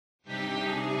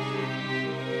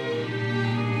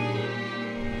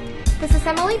This is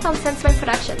Emily from SansMinds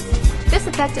Productions. This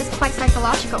effect is quite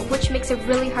psychological, which makes it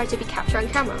really hard to be captured on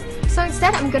camera. So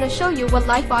instead, I'm going to show you what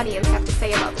live audience have to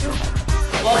say about this effect.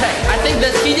 Okay, I think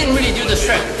that he didn't really do this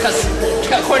trick, because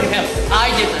according to him, I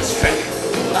did this trick.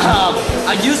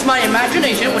 I used my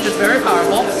imagination, which is very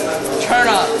powerful. Turn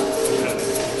up.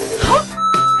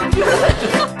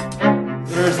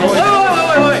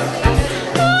 Wait.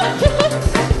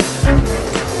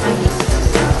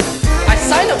 I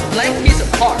signed a blank piece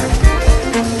of card.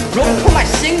 Put my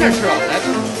signature on it.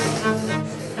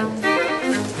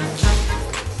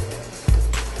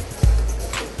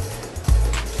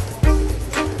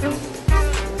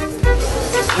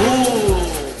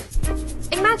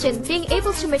 Imagine being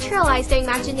able to materialize their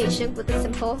imagination with a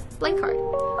simple blank card.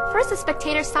 First, the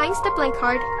spectator signs the blank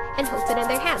card and holds it in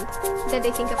their hand. Then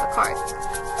they think of a card.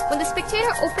 When the spectator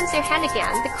opens their hand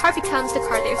again, the card becomes the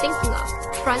card they're thinking of,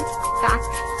 front, back,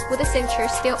 with the signature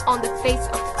still on the face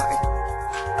of the card.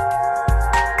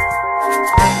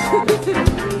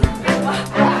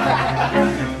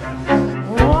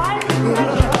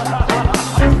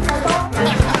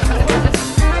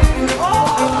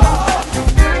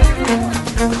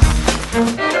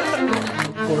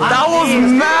 That was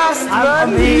masked, man.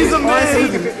 He's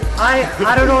amazing.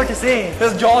 I don't know what to say.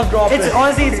 His jaw dropped. It's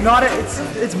honestly, it's not.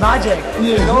 It's magic.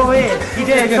 Yeah. No way. He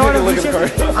did. It's not a illusion.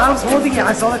 I was holding it.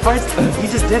 I saw the cards. He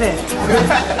just did it.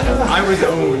 I was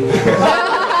owned.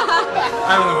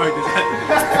 I don't know how he did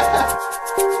that.